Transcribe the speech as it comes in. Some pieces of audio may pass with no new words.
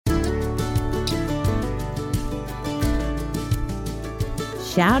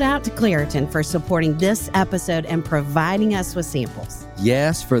shout out to Claritin for supporting this episode and providing us with samples.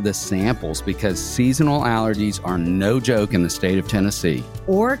 Yes, for the samples, because seasonal allergies are no joke in the state of Tennessee.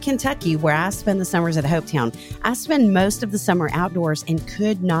 Or Kentucky, where I spend the summers at Hopetown. I spend most of the summer outdoors and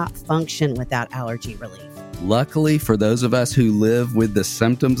could not function without allergy relief. Luckily, for those of us who live with the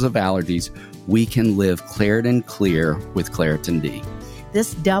symptoms of allergies, we can live Claritin Clear with Claritin D.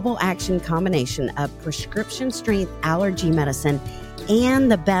 This double action combination of prescription strength allergy medicine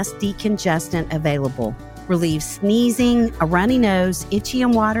and the best decongestant available relieves sneezing, a runny nose, itchy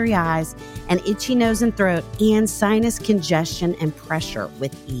and watery eyes, an itchy nose and throat, and sinus congestion and pressure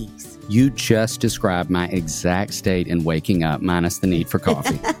with ease. You just described my exact state in waking up, minus the need for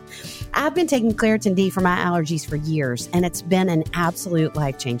coffee. I've been taking Claritin D for my allergies for years, and it's been an absolute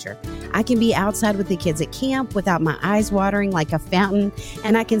life changer. I can be outside with the kids at camp without my eyes watering like a fountain,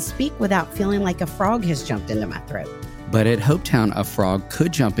 and I can speak without feeling like a frog has jumped into my throat. But at Hopetown, a frog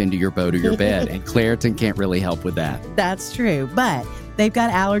could jump into your boat or your bed, and Claritin can't really help with that. That's true, but they've got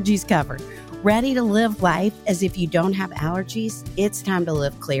allergies covered. Ready to live life as if you don't have allergies? It's time to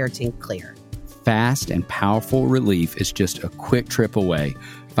live Claritin Clear. Fast and powerful relief is just a quick trip away.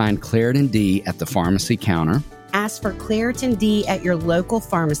 Find Claritin D at the pharmacy counter. Ask for Claritin D at your local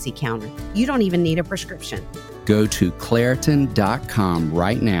pharmacy counter. You don't even need a prescription. Go to Claritin.com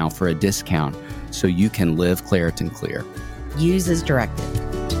right now for a discount so you can live Claritin Clear. Use as directed.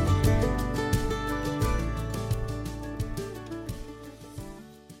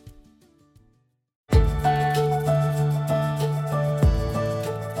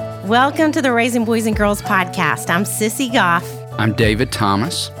 Welcome to the Raising Boys and Girls podcast. I'm Sissy Goff. I'm David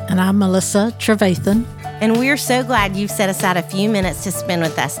Thomas. And I'm Melissa Trevathan. And we're so glad you've set aside a few minutes to spend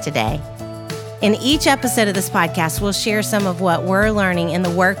with us today. In each episode of this podcast, we'll share some of what we're learning in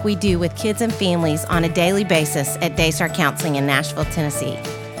the work we do with kids and families on a daily basis at Daystar Counseling in Nashville, Tennessee.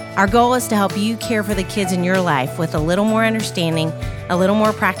 Our goal is to help you care for the kids in your life with a little more understanding, a little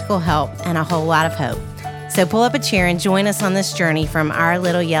more practical help, and a whole lot of hope. So pull up a chair and join us on this journey from our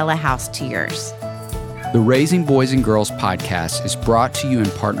little yellow house to yours. The Raising Boys and Girls podcast is brought to you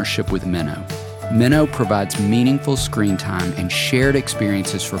in partnership with Minnow. Minnow provides meaningful screen time and shared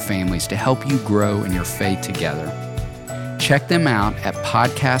experiences for families to help you grow in your faith together. Check them out at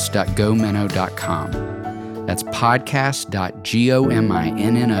podcast.gominnow.com. That's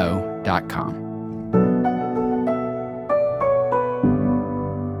podcast.gominno.com.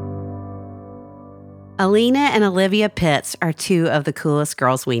 Alina and Olivia Pitts are two of the coolest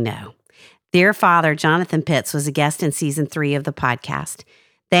girls we know. Their father, Jonathan Pitts, was a guest in season 3 of the podcast.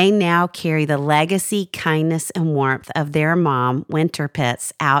 They now carry the legacy, kindness, and warmth of their mom, Winter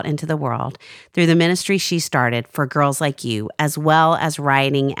Pitts, out into the world through the ministry she started for girls like you, as well as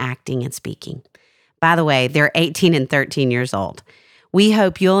writing, acting, and speaking. By the way, they're 18 and 13 years old. We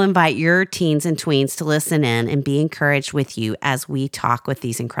hope you'll invite your teens and tweens to listen in and be encouraged with you as we talk with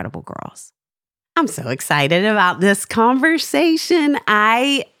these incredible girls. I'm so excited about this conversation.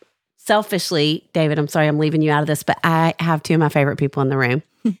 Selfishly, David, I'm sorry I'm leaving you out of this, but I have two of my favorite people in the room.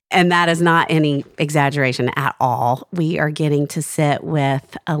 And that is not any exaggeration at all. We are getting to sit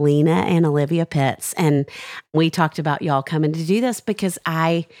with Alina and Olivia Pitts. And we talked about y'all coming to do this because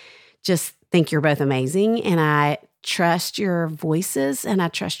I just think you're both amazing. And I trust your voices and I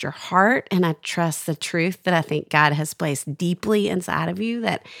trust your heart and I trust the truth that I think God has placed deeply inside of you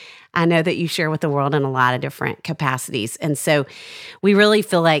that I know that you share with the world in a lot of different capacities. And so we really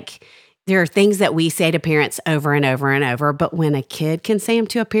feel like there are things that we say to parents over and over and over, but when a kid can say them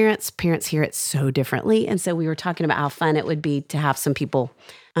to a parents hear it so differently. And so we were talking about how fun it would be to have some people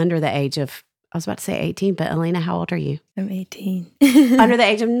under the age of, I was about to say 18, but Alina, how old are you? I'm 18. Under the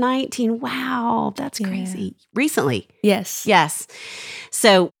age of 19. Wow, that's crazy. Yeah. Recently? Yes. Yes.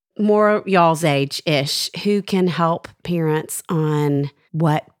 So more y'all's age-ish who can help parents on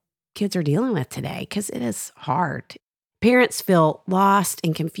what kids are dealing with today, because it is hard. Parents feel lost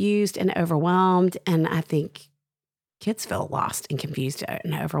and confused and overwhelmed, and I think kids feel lost and confused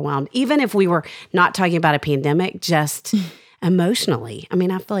and overwhelmed. Even if we were not talking about a pandemic, just emotionally. I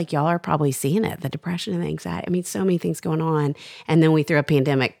mean, I feel like y'all are probably seeing it, the depression and the anxiety. I mean, so many things going on, and then we threw a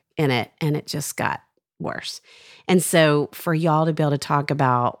pandemic in it, and it just got worse. And so for y'all to be able to talk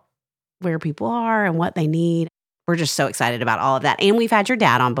about where people are and what they need, we're just so excited about all of that. And we've had your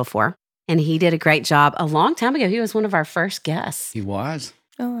dad on before, and he did a great job a long time ago. He was one of our first guests. He was.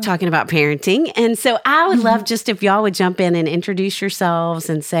 Talking about parenting. And so I would love just if y'all would jump in and introduce yourselves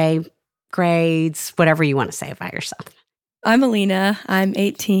and say grades, whatever you want to say about yourself. I'm Alina. I'm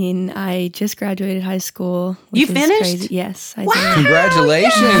 18. I just graduated high school. You finished? Crazy. Yes, I Wow. did.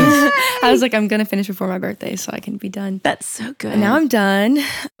 Congratulations. I was like, I'm going to finish before my birthday so I can be done. That's so good. And now I'm done.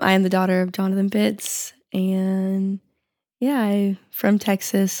 I am the daughter of Jonathan Pitts. And yeah, I'm from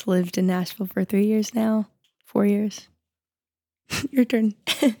Texas, lived in Nashville for 3 years now, 4 years. Your turn.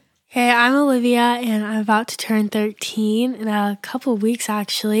 Hey, I'm Olivia, and I'm about to turn 13 in a couple of weeks,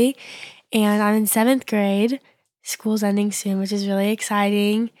 actually. And I'm in 7th grade. School's ending soon, which is really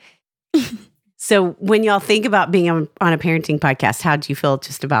exciting. So when y'all think about being on a parenting podcast, how do you feel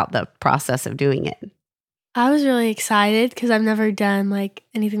just about the process of doing it? I was really excited because I've never done like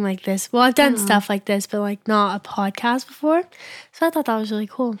anything like this. Well, I've done stuff like this, but like not a podcast before. So I thought that was really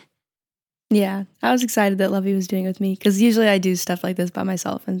cool. Yeah, I was excited that Lovey was doing it with me because usually I do stuff like this by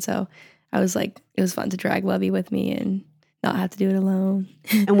myself. And so I was like, it was fun to drag Lovey with me and not have to do it alone.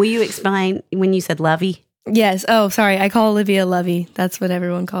 And will you explain when you said Lovey? Yes. Oh, sorry. I call Olivia Lovey. That's what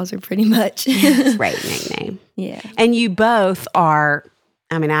everyone calls her pretty much. Great nickname. Yeah. And you both are,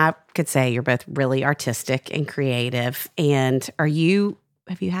 I mean, I could say you're both really artistic and creative. And have you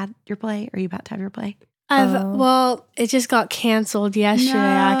had your play? Are you about to have your play? Well, it just got canceled yesterday,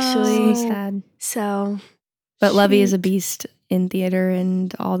 actually. So sad. So, But Lovey is a beast in theater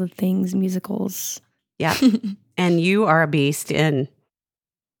and all the things, musicals. Yeah. And you are a beast in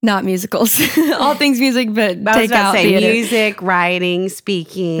Not musicals. All things music, but I was take about out to say theater. music, writing,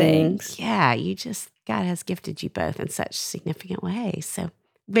 speaking. Thanks. Yeah, God has gifted you both in such significant ways. So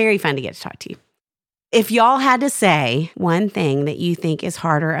very fun to get to talk to you. If y'all had to say one thing that you think is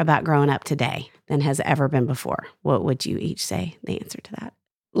harder about growing up today than has ever been before, what would you each say the answer to that?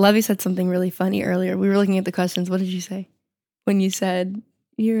 Lovey said something really funny earlier. We were looking at the questions. What did you say? When you said,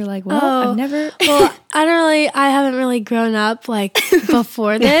 you were like, well, I've never. Well, I haven't really grown up like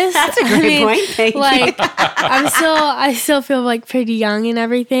before this. That's a great point. Thank like, you. I still feel like pretty young and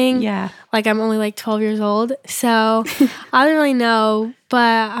everything. Yeah. Like I'm only like 12 years old. So I don't really know,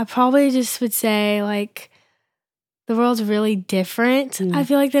 but I probably just would say like the world's really different. I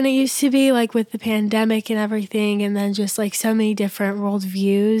feel like than it used to be, like with the pandemic and everything. And then just like so many different world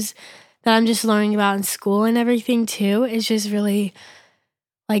views that I'm just learning about in school and everything too. It's just really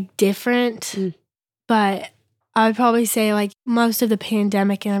like different. But I would probably say like most of the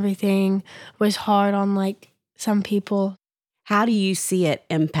pandemic and everything was hard on like some people. How do you see it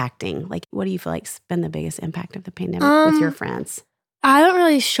impacting? Like, what do you feel like's been the biggest impact of the pandemic with your friends? I don't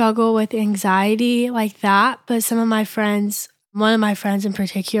really struggle with anxiety like that, but some of my friends, one of my friends in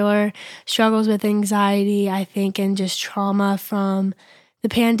particular, struggles with anxiety, I think, and just trauma from the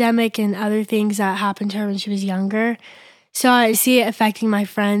pandemic and other things that happened to her when she was younger. So I see it affecting my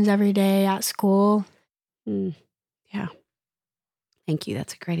friends every day at school. Yeah. Thank you.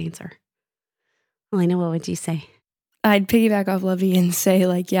 That's a great answer. Elena, what would you say? I'd piggyback off Lovey and say,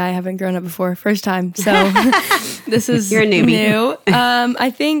 like, yeah, I haven't grown up before. First time. So this is You're a newbie. new.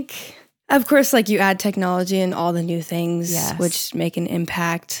 I think, of course, like you add technology and all the new things, Yes. which make an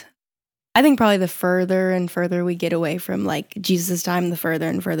impact. I think probably the further and further we get away from like Jesus' time, the further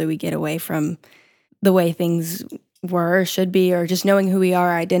and further we get away from the way things were or should be, or just knowing who we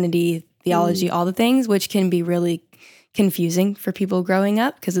are, identity, theology, all the things, which can be really confusing for people growing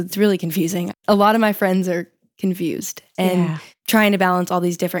up because it's really confusing. A lot of my friends are confused and trying to balance all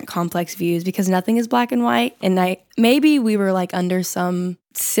these different complex views because nothing is black and white. And maybe we were like under some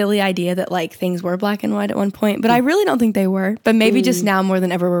silly idea that like things were black and white at one point, but I really don't think they were. But maybe just now more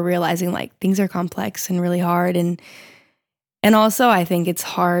than ever, we're realizing like things are complex and really hard. And also I think it's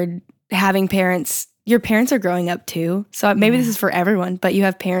hard having parents. Your parents are growing up too. So maybe this is for everyone, but you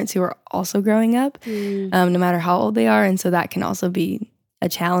have parents who are also growing up, no matter how old they are. And so that can also be a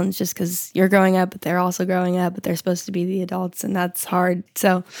challenge just because you're growing up, but they're also growing up, but they're supposed to be the adults, and that's hard.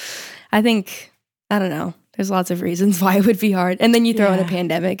 So I think, I don't know, there's lots of reasons why it would be hard. And then you throw in a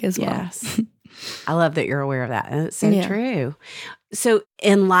pandemic as well. Yes. I love that you're aware of that. And it's so true. So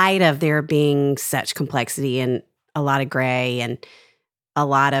in light of there being such complexity and a lot of gray and a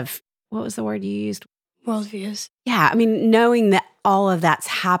lot of, what was the word you used? Worldviews. Yeah. I mean, knowing that all of that's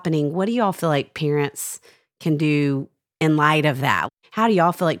happening, what do y'all feel like parents can do in light of that? How do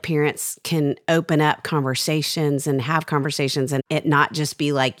y'all feel like parents can open up conversations and have conversations and it not just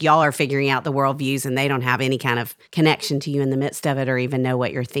be like y'all are figuring out the worldviews and they don't have any kind of connection to you in the midst of it or even know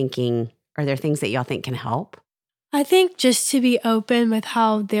what you're thinking? Are there things that y'all think can help? I think just to be open with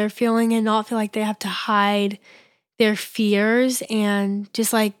how they're feeling and not feel like they have to hide their fears and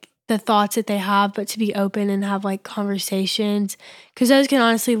just like the thoughts that they have, but to be open and have like conversations, because those can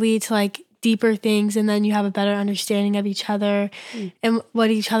honestly lead to like deeper things, and then you have a better understanding of each other and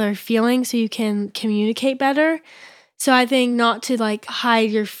what each other are feeling, so you can communicate better. So I think not to like hide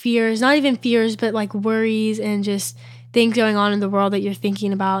your fears, not even fears, but like worries and just things going on in the world that you're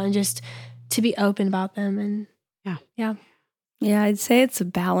thinking about, and just to be open about them. And yeah. Yeah, I'd say it's a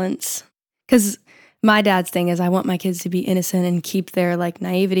balance. Because my dad's thing is I want my kids to be innocent and keep their like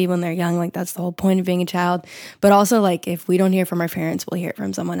naivety when they're young. Like that's the whole point of being a child. But also like if we don't hear from our parents, we'll hear it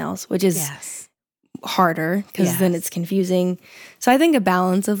from someone else, which is harder because then it's confusing. So I think a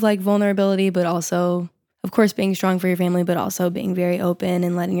balance of like vulnerability, but also, of course, being strong for your family, but also being very open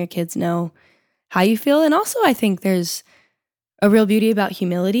and letting your kids know how you feel. And also I think there's a real beauty about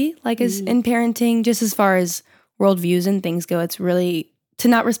humility, like as in parenting, just as far as worldviews and things go. It's really to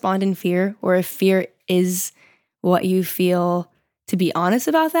not respond in fear, or if fear is what you feel, to be honest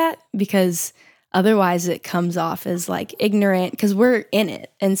about that, because otherwise it comes off as like ignorant because we're in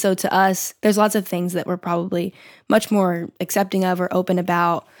it. And so to us, there's lots of things that we're probably much more accepting of or open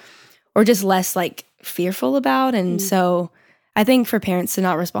about, or just less like fearful about. And so I think for parents to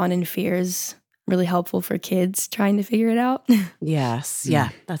not respond in fear is really helpful for kids trying to figure it out. Yes. Yeah.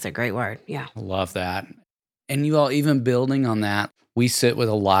 That's a great word. Yeah. I love that. And you all, even building on that, we sit with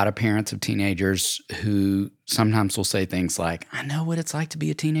a lot of parents of teenagers who sometimes will say things like, I know what it's like to be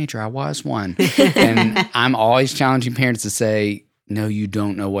a teenager. I was one. And I'm always challenging parents to say, no, you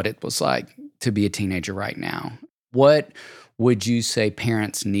don't know what it was like to be a teenager right now. What would you say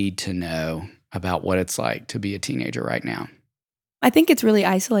parents need to know about what it's like to be a teenager right now? I think it's really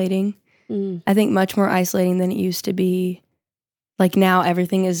isolating. I think much more isolating than it used to be. Like now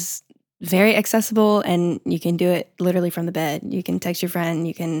everything is very accessible and you can do it literally from the bed. You can text your friend,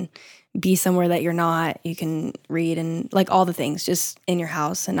 you can be somewhere that you're not, you can read and like all the things just in your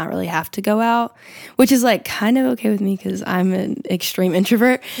house and not really have to go out, which is like kind of okay with me because I'm an extreme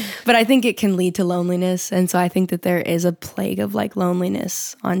introvert, but I think it can lead to loneliness. And so I think that there is a plague of like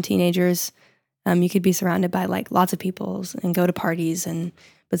loneliness on teenagers. You could be surrounded by like lots of people and go to parties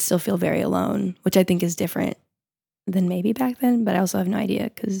but still feel very alone, which I think is different than maybe back then, but I also have no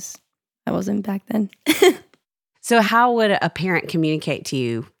idea because I wasn't back then. So how would a parent communicate to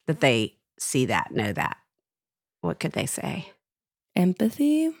you that they see that, know that? What could they say?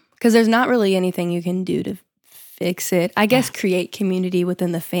 Empathy, because there's not really anything you can do to fix it. I guess create community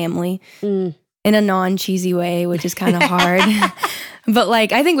within the family in a non-cheesy way, which is kind of hard. But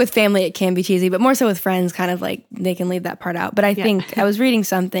like, I think with family, it can be cheesy, but more so with friends, kind of like they can leave that part out. But I think I was reading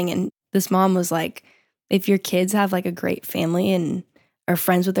something and this mom was like, if your kids have like a great family and are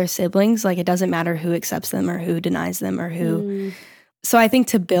friends with their siblings, like it doesn't matter who accepts them or who denies them or who. So I think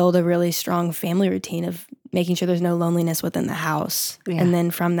to build a really strong family routine of making sure there's no loneliness within the house. And then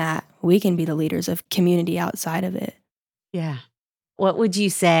from that, we can be the leaders of community outside of it. Yeah. What would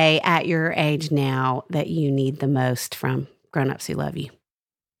you say at your age now that you need the most from grown-ups who love you?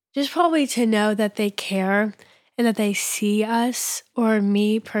 Just probably to know that they care and that they see us, or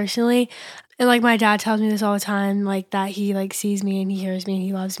me personally. And like my dad tells me this all the time, like that he like sees me and he hears me and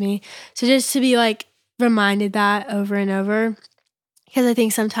he loves me. So just to be like reminded that over and over, because I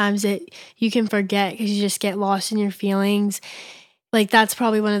think sometimes you can forget because you just get lost in your feelings. Like that's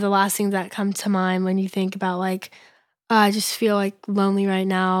probably one of the last things that come to mind when you think about like, I just feel like lonely right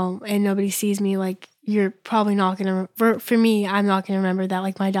now and nobody sees me. Like you're probably not going to, for me, I'm not going to remember that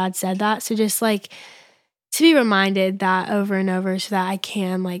like my dad said that. So just like to be reminded that over and over so that I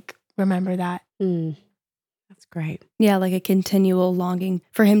can like remember that. That's great. Yeah, like a continual longing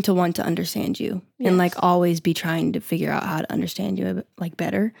for him to want to understand you and like always be trying to figure out how to understand you like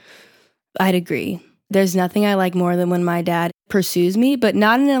better. I'd agree. There's nothing I like more than when my dad pursues me, but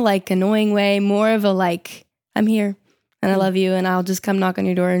not in a like annoying way, more of a like, I'm here and I love you and I'll just come knock on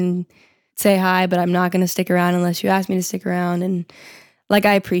your door and say hi, but I'm not going to stick around unless you ask me to stick around. And like,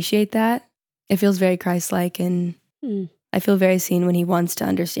 I appreciate that. It feels very Christ-like and I feel very seen when he wants to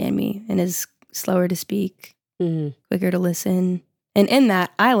understand me and is slower to speak, quicker to listen. And in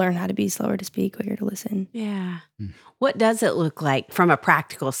that, I learn how to be slower to speak, quicker to listen. Yeah. What does it look like from a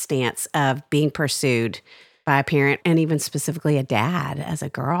practical stance of being pursued by a parent and even specifically a dad as a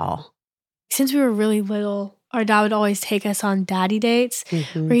girl? Since we were really little, our dad would always take us on daddy dates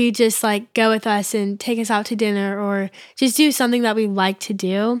where he'd just like go with us and take us out to dinner or just do something that we like to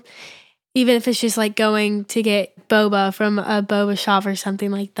do. Even if it's just like going to get boba from a boba shop or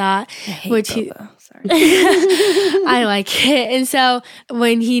something like that. I hate boba. Sorry. I like it. And so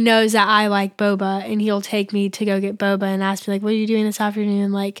when he knows that I like boba and he'll take me to go get boba and ask me like, what are you doing this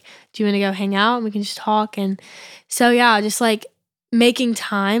afternoon? Like, do you want to go hang out? And we can just talk. And so, yeah, just like making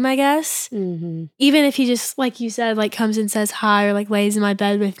time, I guess. Even if he just, like you said, like comes and says hi or like lays in my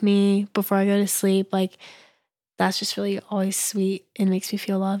bed with me before I go to sleep, like that's just really always sweet and makes me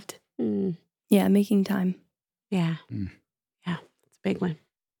feel loved. Yeah, making time. Yeah. Mm. Yeah. It's a big one.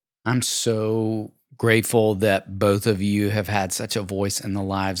 I'm so grateful that both of you have had such a voice in the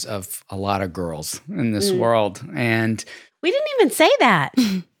lives of a lot of girls in this world. And we didn't even say that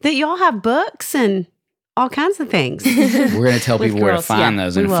y'all have books and all kinds of things. we're going to tell With people where to girls, find yeah,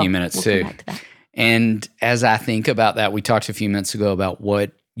 those we in a will. few minutes We'll too. come back to that. And as I think about that, we talked a few minutes ago about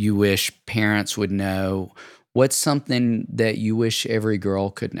what you wish parents would know. What's something that you wish every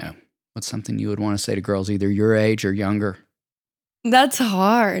girl could know? What's something you would want to say to girls either your age or younger? That's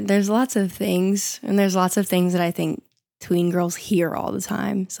hard. There's lots of things, and there's lots of things that I think tween girls hear all the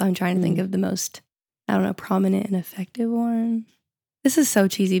time. So I'm trying to think of the most, I don't know, prominent and effective one. This is so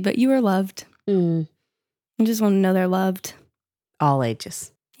cheesy, but you are loved. I just want to know they're loved. All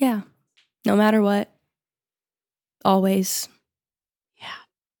ages. Yeah. No matter what. Always.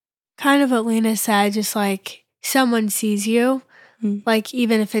 Kind of what Lena said, just like someone sees you. Mm. Like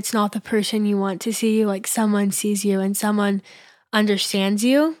even if it's not the person you want to see you, like someone sees you and someone understands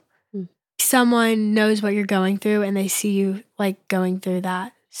you. Someone knows what you're going through and they see you like going through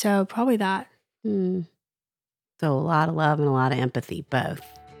that. So probably that. So a lot of love and a lot of empathy, both.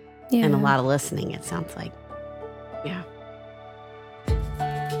 Yeah. And a lot of listening, it sounds like. Yeah.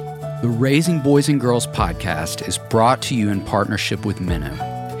 The Raising Boys and Girls podcast is brought to you in partnership with Minnow.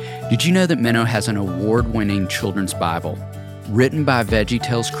 Did you know that Minnow has an award-winning children's Bible? Written by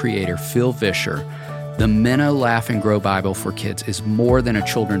VeggieTales creator Phil Vischer, the Minnow Laugh and Grow Bible for Kids is more than a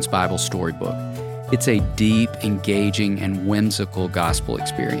children's Bible storybook. It's a deep, engaging, and whimsical gospel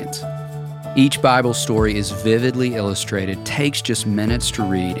experience. Each Bible story is vividly illustrated, takes just minutes to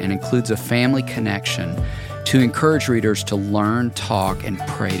read, and includes a family connection to encourage readers to learn, talk, and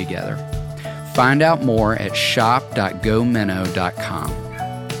pray together. Find out more at shop.gominnow.com.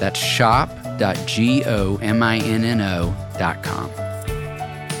 That's shop.gominno.com.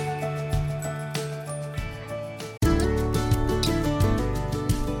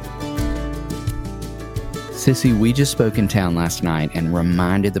 Sissy, we just spoke in town last night and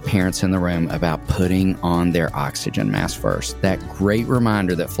reminded the parents in the room about putting on their oxygen mask first. That great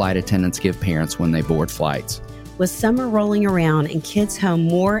reminder that flight attendants give parents when they board flights. With summer rolling around and kids home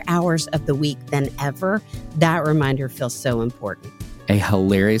more hours of the week than ever, that reminder feels so important. A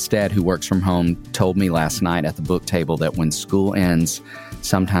hilarious dad who works from home told me last night at the book table that when school ends,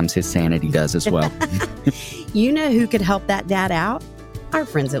 sometimes his sanity does as well. You know who could help that dad out? Our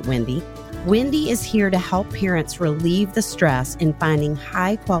friends at Wendy. Wendy is here to help parents relieve the stress in finding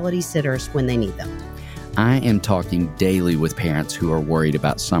high-quality sitters when they need them. I am talking daily with parents who are worried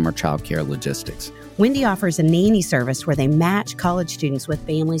about summer childcare logistics. Wendy offers a nanny service where they match college students with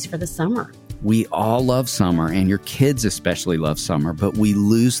families for the summer. We all love summer, and your kids especially love summer, but we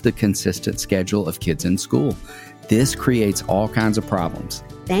lose the consistent schedule of kids in school. This creates all kinds of problems.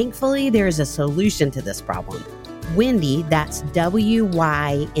 Thankfully, there is a solution to this problem. Wendy, that's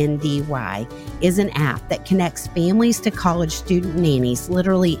WYNDY, is an app that connects families to college student nannies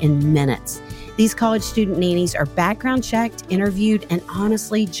literally in minutes. These college student nannies are background checked, interviewed, and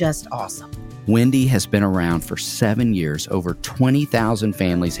honestly just awesome. Wendy has been around for 7 years. Over 20,000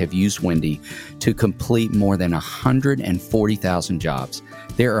 families have used Wendy to complete more than 140,000 jobs.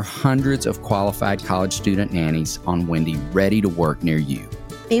 There are hundreds of qualified college student nannies on Wendy ready to work near you.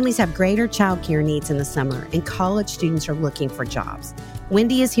 Families have greater childcare needs in the summer, and college students are looking for jobs.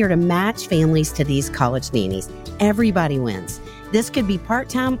 Wendy is here to match families to these college nannies. Everybody wins. This could be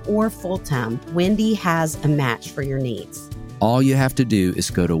part-time or full-time. Wendy has a match for your needs. All you have to do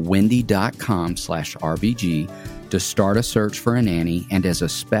is go to wendy.com/RBG to start a search for a nanny, and as a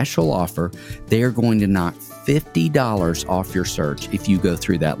special offer, they are going to knock $50 off your search if you go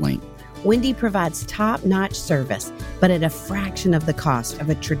through that link. Wendy provides top-notch service, but at a fraction of the cost of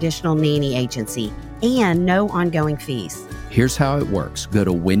a traditional nanny agency, and no ongoing fees. Here's how it works. Go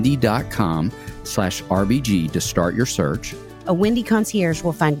to wendy.com/RBG to start your search. A Wendy concierge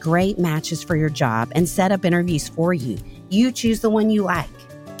will find great matches for your job and set up interviews for you. You choose the one you like.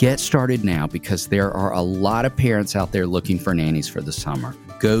 Get started now because there are a lot of parents out there looking for nannies for the summer.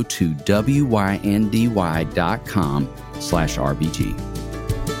 Go to WYNDY.com/RBG.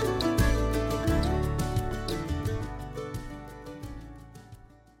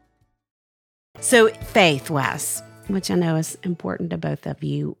 So faith, Wes, which I know is important to both of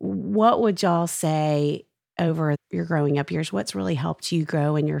you. What would y'all say over your growing up years? What's really helped you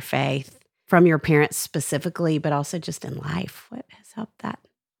grow in your faith from your parents specifically, but also just in life? What has helped that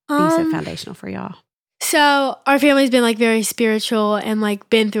be so foundational for y'all? So our family's been like very spiritual and like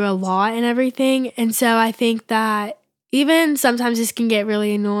been through a lot and everything. And so I think that even sometimes this can get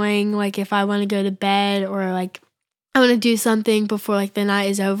really annoying. Like if I want to go to bed or like I want to do something before like the night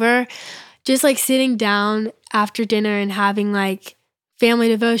is over, just like sitting down after dinner and having like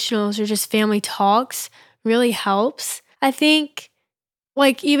family devotionals or just family talks really helps. I think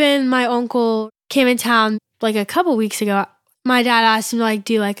like even my uncle came in town like a couple weeks ago. My dad asked him to like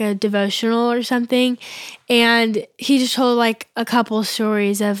do like a devotional or something, and he just told like a couple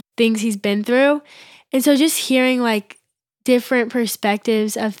stories of things he's been through. And so just hearing like different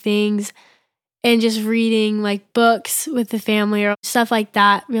perspectives of things and just reading like books with the family or stuff like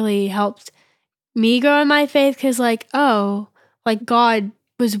that really helped me grow in my faith, because like, oh, like God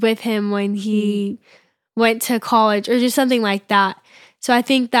was with him when he went to college or just something like that. So I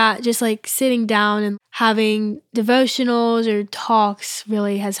think that just like sitting down and having devotionals or talks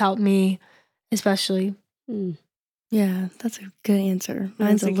really has helped me, especially. Yeah, that's a good answer.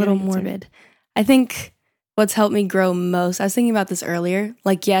 Mine's That's a a little good answer. morbid. I think what's helped me grow most, I was thinking about this earlier,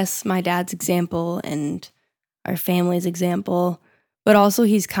 like, yes, my dad's example and our family's example, but also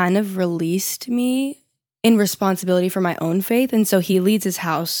he's kind of released me in responsibility for my own faith. And so he leads his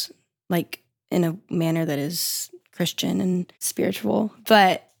house like in a manner that is Christian and spiritual,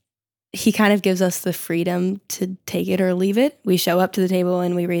 but he kind of gives us the freedom to take it or leave it. We show up to the table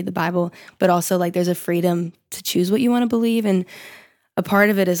and we read the Bible, but also like there's a freedom to choose what you want to believe. And a part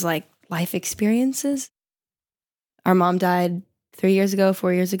of it is like life experiences. Our mom died 4 years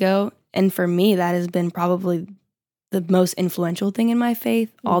ago. And for me, that has been probably the most influential thing in my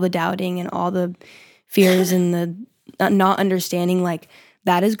faith. All the doubting and all the fears and the not understanding, like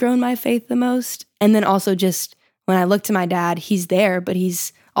that has grown my faith the most. And then also just when I look to my dad, he's there, but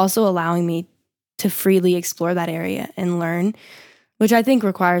he's also allowing me to freely explore that area and learn, which I think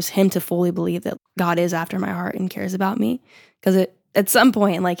requires him to fully believe that God is after my heart and cares about me. Because at some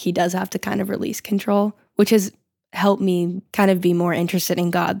point, like he does have to kind of release control, which has helped me kind of be more interested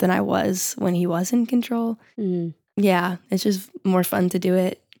in God than I was when he was in control. Yeah, it's just more fun to do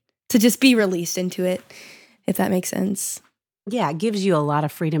it, to just be released into it, if that makes sense. Yeah, it gives you a lot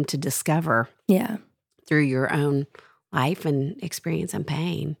of freedom to discover Yeah. through your own life and experience and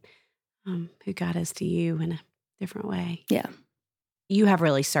pain who God is to you in a different way. Yeah. You have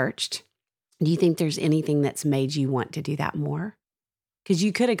really searched. Do you think there's anything that's made you want to do that more? Because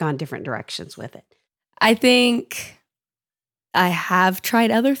you could have gone different directions with it. I think I have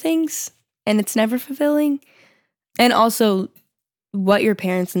tried other things and it's never fulfilling. And also what your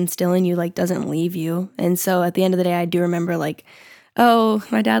parents instill in you like doesn't leave you. And so at the end of the day, I do remember like, oh,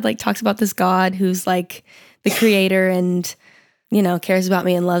 my dad like talks about this God who's like the creator and, you know, cares about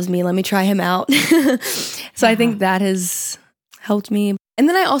me and loves me. Let me try him out. So I think that has helped me. And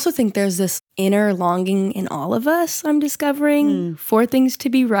then I also think there's this inner longing in all of us, I'm discovering, for things to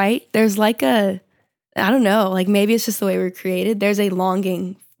be right. There's like I don't know, like maybe it's just the way we're created. There's a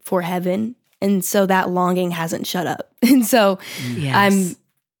longing for heaven. And so that longing hasn't shut up. And so Yes.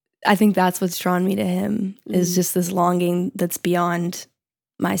 I think that's what's drawn me to him is just this longing that's beyond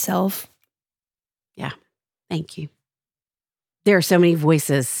myself. Yeah. Thank you. There are so many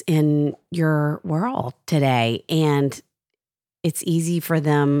voices in your world today, and it's easy for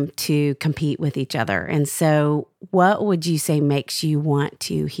them to compete with each other. And so what would you say makes you want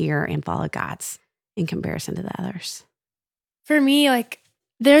to hear and follow God's in comparison to the others? For me, like,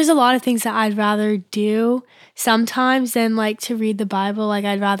 there's a lot of things that I'd rather do sometimes than like to read the Bible.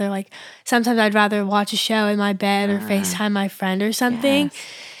 Like sometimes I'd rather watch a show in my bed or FaceTime my friend or something. Yes.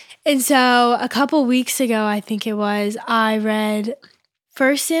 And so a couple weeks ago, I think it was, I read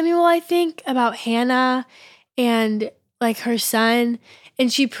 1 Samuel, I think, about Hannah and like her son.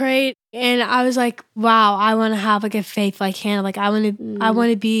 And she prayed and I was like, wow, I want to have like a faith like Hannah. Like I want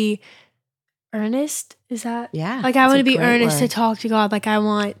to be earnest. Is that? Yeah. Like I want to be great earnest to word. talk to God. Like I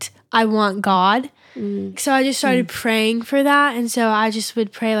want God. So I just started praying for that. And so I just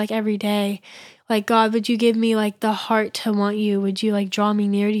would pray like every day, like, God, would you give me like the heart to want you? Would you like draw me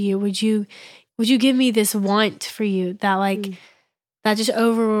near to you? Would you give me this want for you that like, that just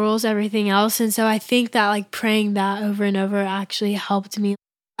overrules everything else? And so I think that like praying that over and over actually helped me.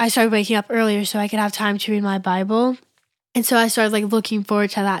 I started waking up earlier so I could have time to read my Bible. And so I started like looking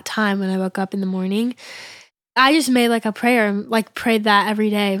forward to that time when I woke up in the morning. I just made like a prayer and like prayed that every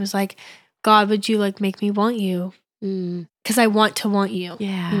day. It was like, God, would you like make me want you? Because I want to want you.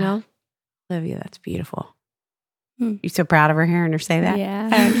 Yeah. You know? Olivia, that's beautiful. You so proud of her hearing her say that? Yeah.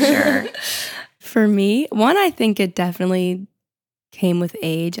 I'm sure. For me, one, I think it definitely came with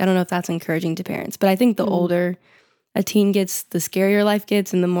age. I don't know if that's encouraging to parents, but I think the older a teen gets, the scarier life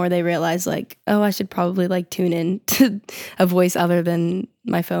gets, and the more they realize like, oh, I should probably like tune in to a voice other than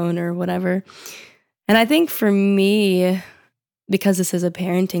my phone or whatever. And I think for me, because this is a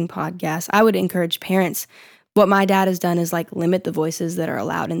parenting podcast, I would encourage parents, what my dad has done is like limit the voices that are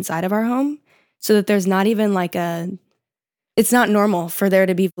allowed inside of our home so that there's not even like it's not normal for there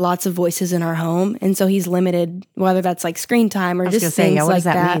to be lots of voices in our home. And so he's limited, whether that's like screen time or just things what like does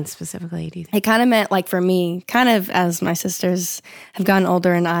that that. mean specifically, do you think? It kind of meant like for me, kind of as my sisters have gotten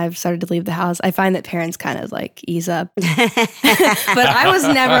older and I've started to leave the house, I find that parents kind of like ease up. But I was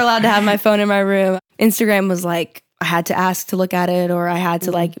never allowed to have my phone in my room. Instagram was like, I had to ask to look at it, or I had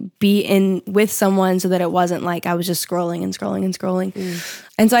to like be in with someone so that it wasn't like I was just scrolling and scrolling and scrolling.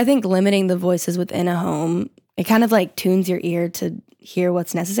 And so I think limiting the voices within a home, it kind of like tunes your ear to hear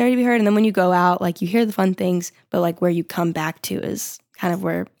what's necessary to be heard. And then when you go out, like you hear the fun things, but like where you come back to is kind of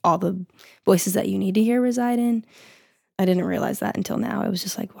where all the voices that you need to hear reside in. I didn't realize that until now. I was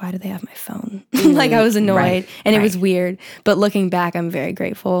just like, why do they have my phone? Like I was annoyed and it was weird. But looking back, I'm very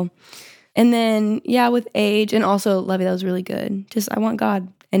grateful. And then, yeah, with age and also Levy, that was really good. Just I want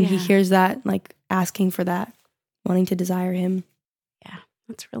God. And he hears that, like asking for that, wanting to desire him. Yeah,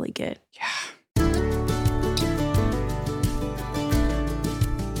 that's really good. Yeah.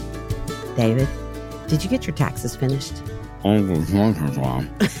 David, did you get your taxes finished?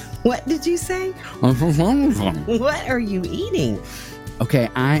 What did you say? What are you eating? Okay,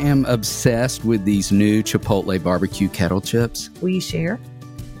 I am obsessed with these new Chipotle barbecue kettle chips. Will you share?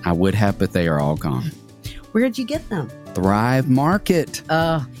 I would have, but they are all gone. Where'd you get them? Thrive Market.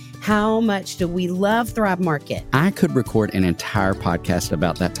 How much do we love Thrive Market? I could record an entire podcast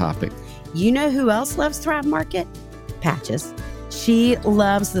about that topic. You know who else loves Thrive Market? Patches. She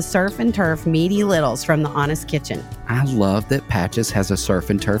loves the surf and turf meaty littles from the Honest Kitchen. I love that Patches has a surf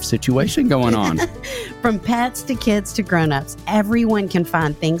and turf situation going on. From pets to kids to grown-ups, everyone can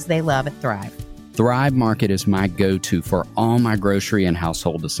find things they love at Thrive. Thrive Market is my go-to for all my grocery and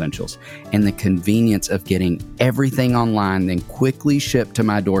household essentials, and the convenience of getting everything online then quickly shipped to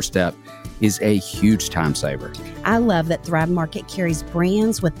my doorstep is a huge time saver. I love that Thrive Market carries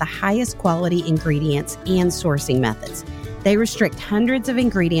brands with the highest quality ingredients and sourcing methods. They restrict hundreds of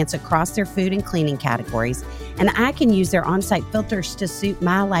ingredients across their food and cleaning categories, and I can use their on-site filters to suit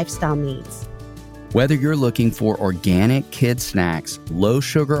my lifestyle needs. Whether you're looking for organic kid snacks,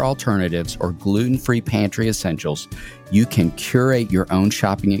 low-sugar alternatives, or gluten-free pantry essentials, you can curate your own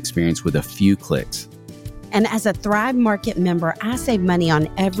shopping experience with a few clicks. And as a Thrive Market member, I save money on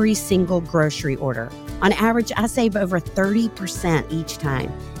every single grocery order. On average, I save over 30% each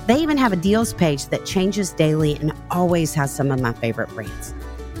time. They even have a deals page that changes daily and always has some of my favorite brands.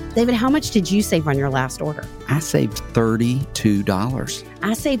 David, how much did you save on your last order? I saved $32.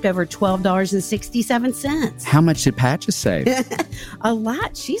 I saved over $12.67. How much did Patches save? A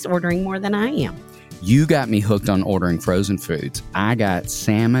lot. She's ordering more than I am. You got me hooked on ordering frozen foods. I got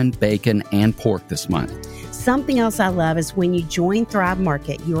salmon, bacon, and pork this month. Something else I love is when you join Thrive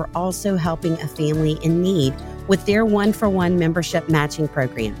Market, you are also helping a family in need with their 1-for-1 membership matching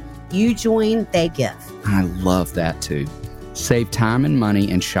program. You join, they give. I love that too. Save time and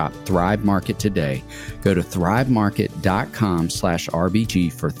money and shop Thrive Market today. Go to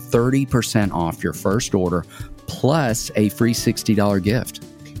thrivemarket.com/RBG for 30% off your first order plus a free $60 gift.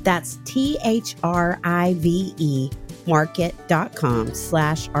 That's THRIVE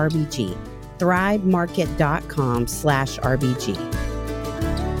market.com/RBG. thrivemarket.com/RBG.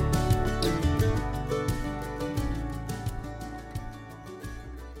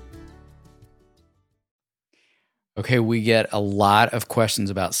 Okay, we get a lot of questions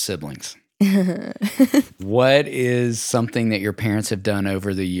about siblings. What is something that your parents have done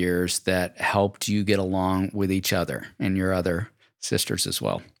over the years that helped you get along with each other and your other sisters as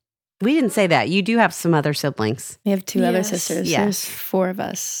well? We didn't say that. You do have some other siblings. We have two other Yes. sisters. Yes. There's 4 of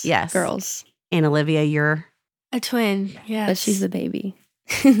us. Yes. Girls. And Olivia, you're... A twin, yes. But she's the baby.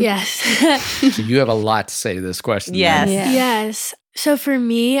 Yes. So you have a lot to say to this question. Yes. Yeah. Yes. So for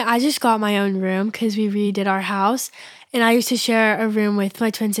me, I just got my own room because we redid our house. And I used to share a room with my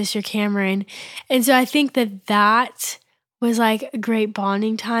twin sister, Cameron. And so I think that was like a great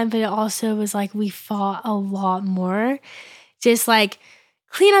bonding time, but it also was like we fought a lot more. Just like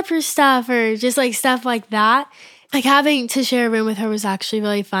clean up your stuff or just like stuff like that. Like having to share a room with her was actually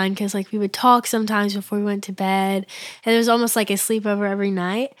really fun because like we would talk sometimes before we went to bed. And it was almost like a sleepover every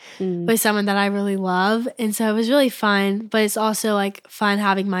night with someone that I really love. And so it was really fun, but it's also like fun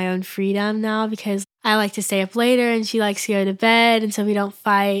having my own freedom now because I like to stay up later and she likes to go to bed. And so we don't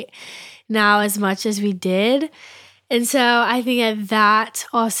fight now as much as we did. And so I think that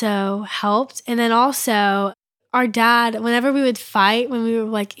also helped. And then also our dad, whenever we would fight, when we were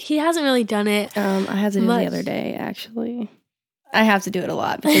like, he hasn't really done it. I had to do it much. the other day, actually. I have to do it a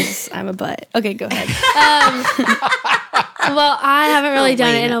lot because I'm a butt. Okay, go ahead. Well, I haven't really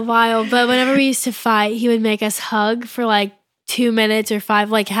done it in Elena. a while, but whenever we used to fight, he would make us hug for like 2 minutes or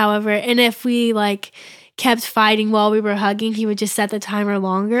 5, like however. And if we like kept fighting while we were hugging, he would just set the timer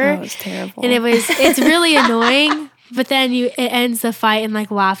longer. Oh, it's terrible. And it's really annoying. But then it ends the fight in like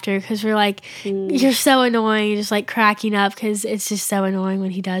laughter because we're like, you're so annoying. You're just like cracking up because it's just so annoying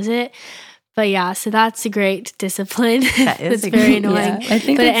when he does it. But yeah, so that's a great discipline. That is It's a very great- annoying. Yeah, I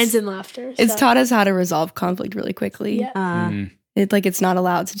think but it it's- ends in laughter. It's so. taught us how to resolve conflict really quickly. Yeah. It's not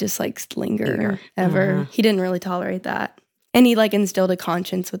allowed to just like linger ever. Uh-huh. He didn't really tolerate that. And he like instilled a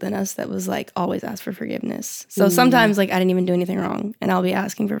conscience within us that was like always ask for forgiveness. So sometimes like I didn't even do anything wrong and I'll be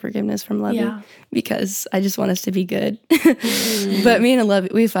asking for forgiveness from Lovey Yeah. because I just want us to be good. But me and Lovey,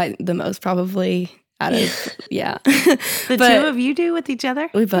 we fight the most probably out of, yeah. The But two of you do with each other?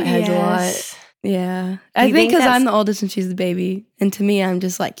 we butt heads a lot. Yes. Yeah. you I think think because that's- I'm the oldest and she's the baby. And to me, I'm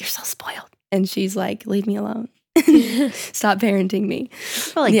just like, you're so spoiled. And she's like, leave me alone. Stop parenting me. I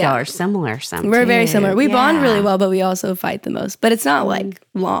feel like Yeah. y'all are similar. We're very too. similar. We bond Yeah. really well, but we also fight the most. But it's not like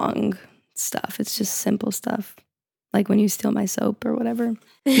long stuff. It's just simple stuff. Like when you steal my soap or whatever.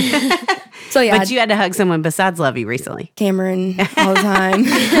 So yeah, But you had to hug someone besides Lovey recently. Cameron all the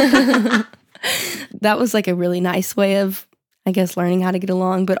time. That was like a really nice way of, I guess, learning how to get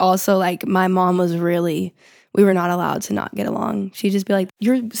along. But also like my mom was really, we were not allowed to not get along. She'd just be like,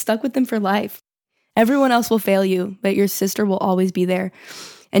 you're stuck with them for life. Everyone else will fail you, but your sister will always be there.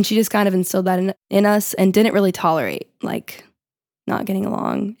 And she just kind of instilled that in us and didn't really tolerate like not getting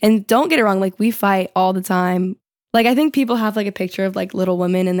along. And don't get it wrong, like we fight all the time. Like I think people have like a picture of like Little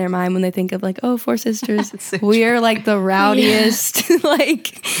Women in their mind when they think of like, oh, 4 sisters. So We are like the rowdiest,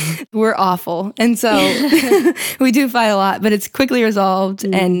 like we're awful. And so we do fight a lot, but it's quickly resolved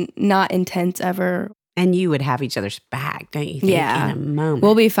and not intense ever. And you would have each other's back, don't you think? Yeah. In a moment.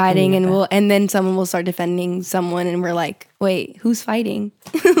 We'll be fighting Yeah. and then someone will start defending someone and we're like, wait, who's fighting?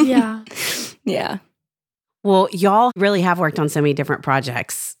 Yeah. Yeah. Well, y'all really have worked on so many different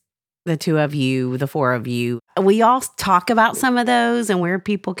projects. The 2 of you, the 4 of you. We all talk about some of those and where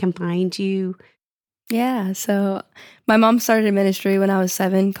people can find you. Yeah. So my mom started a ministry when I was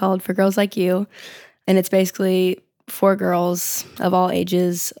 7 called For Girls Like You. And it's basically for girls of all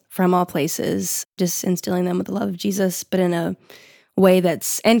ages from all places, just instilling them with the love of Jesus, but in a way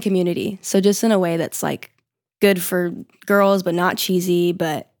that's, and community. So just in a way that's like good for girls, but not cheesy,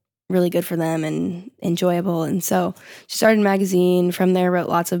 but really good for them and enjoyable. And so she started a magazine, from there wrote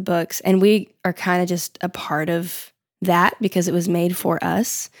lots of books. And we are kind of just a part of that because it was made for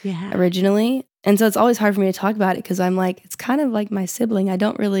us Yeah. originally. And so it's always hard for me to talk about it because I'm like, it's kind of like my sibling. I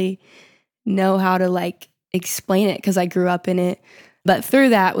don't really know how to like explain it because I grew up in it. But through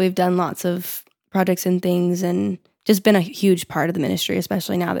that, we've done lots of projects and things and just been a huge part of the ministry,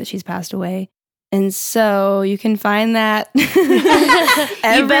 especially now that she's passed away. And so you can find that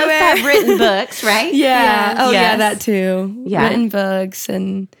You both have written books, right? Yeah. Oh, yeah, Yes. that too. Yeah. Written books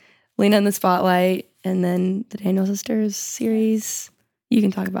and Lena in the Spotlight and then the Daniel Sisters series. You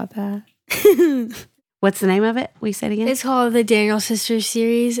can talk about that. What's the name of it? We said again? It's called the Daniel Sisters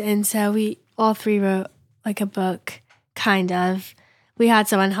series. And so we all 3 wrote like a book, kind of. We had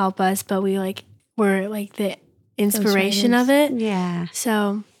someone help us, but we like were like the inspiration of it. Yeah.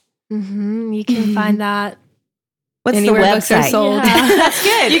 So you can find that. What's Anywhere the books are website? sold. Yeah. That's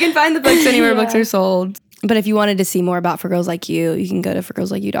good. You can find the books anywhere Yeah. books are sold. But if you wanted to see more about For Girls Like You, you can go to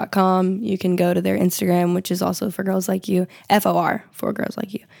forgirlslikeyou.com. You can go to their Instagram, which is also For Girls Like You, FOR, For Girls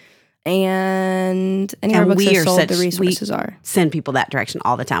Like You. And anywhere And books we are are sold, such- the resources are. Send people that direction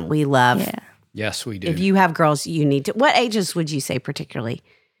all the time. We love. Yeah. Yes, we do. If you have girls, you need to. What ages would you say particularly?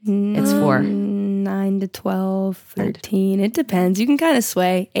 It's for 9 to 12, 13. It depends. You can kind of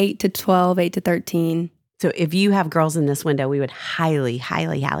sway 8 to 12, 8 to 13. So if you have girls in this window, we would highly,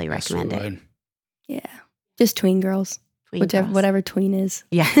 highly, highly Yes, we recommend it. would. Yeah. Just tween girls. Tween girls. Whatever tween is.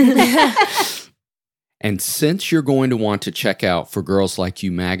 Yeah. And since you're going to want to check out For Girls Like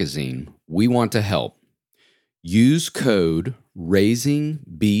You magazine, we want to help. Use code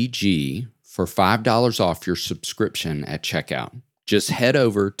RAISINGBG for $5 off your subscription at checkout. Just head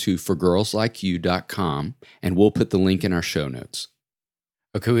over to forgirlslikeyou.com and we'll put the link in our show notes.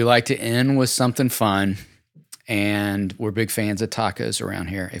 Okay, we like to end with something fun, and we're big fans of tacos around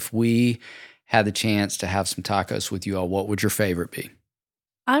here. If we had the chance to have some tacos with you all, what would your favorite be?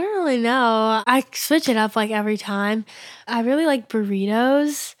 I don't really know. I switch it up like every time. I really like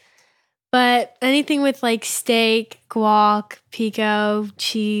burritos, but anything with like steak, guac, pico,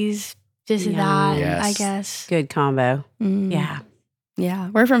 cheese, just Yum. that, Yes. I guess. Good combo. Mm. Yeah. Yeah.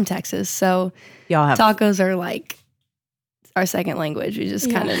 We're from Texas, so Y'all have tacos are like our second language. You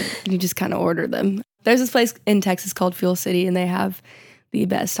just kind of order them. There's this place in Texas called Fuel City, and they have the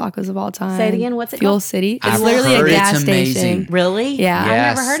best tacos of all time. Say it again. What's it Fuel called? City. It's I've literally a heard gas it's amazing. station. Really? Yeah. I've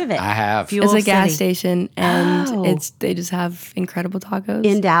never heard of it. I have. Fuel It's a gas City. station, and Oh. they just have incredible tacos.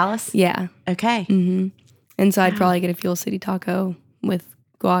 In Dallas? Yeah. Okay. hmm And so I'd probably get a Fuel City taco with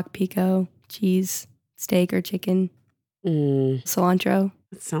guac, pico, cheese, steak or chicken, cilantro.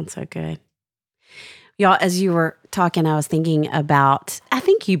 That sounds so good. Y'all, as you were talking, I was thinking about, I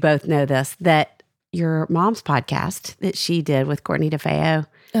think you both know this, that your mom's podcast that she did with Courtney DeFeo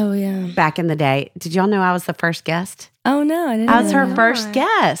Oh, yeah. back in the day. Did y'all know I was the first guest? Oh, no. I didn't I was know her that. first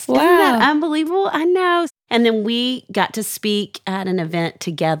guest. Isn't Wow. that unbelievable? I know. And then we got to speak at an event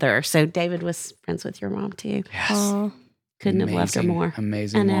together. So David was friends with your mom too. Yes. Aw. Couldn't have loved her Amazing, more.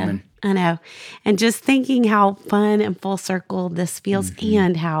 Amazing I know. woman. I know. And just thinking how fun and full circle this feels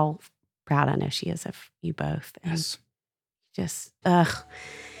and how proud I know she is of you both. And Yes. just,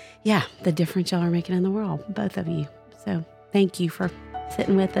 yeah, the difference y'all are making in the world, both of you. So thank you for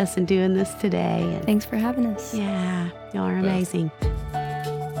sitting with us and doing this today. And Thanks for having us. yeah, y'all are amazing.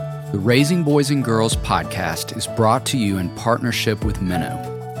 The Raising Boys and Girls podcast is brought to you in partnership with Minnow.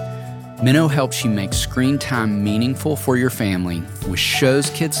 Minnow helps you make screen time meaningful for your family with shows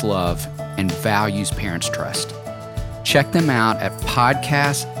kids love and values parents trust. Check them out at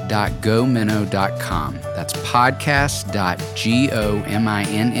podcast.gominnow.com. That's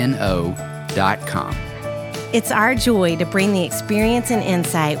podcast.gominno.com. It's our joy to bring the experience and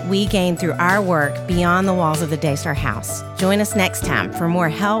insight we gain through our work beyond the walls of the Daystar House. Join us next time for more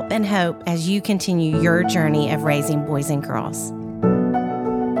help and hope as you continue your journey of raising boys and girls.